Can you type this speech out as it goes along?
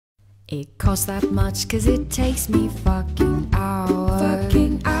It costs that much cause it takes me fucking hours.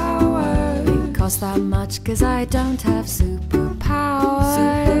 It costs that much cause I don't have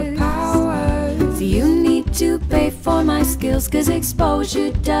superpowers. So you need to pay for my skills cause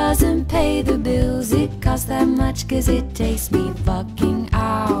exposure doesn't pay the bills. It costs that much cause it takes me fucking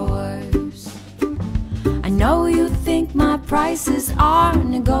hours. I know you think my prices are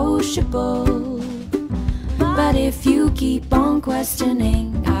negotiable, but if you keep on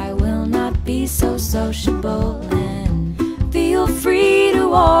questioning, I will not be so sociable. And feel free to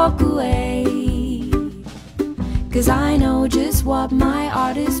walk away, cause I know just what my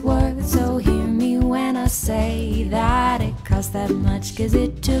art is worth. So hear me when I say that it costs that much cause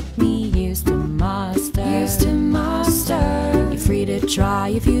it took me years to master. You're free to try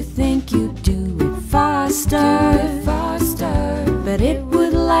if you think you do it faster. But it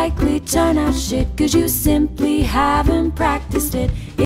would likely turn out shit cause you simply haven't practiced it.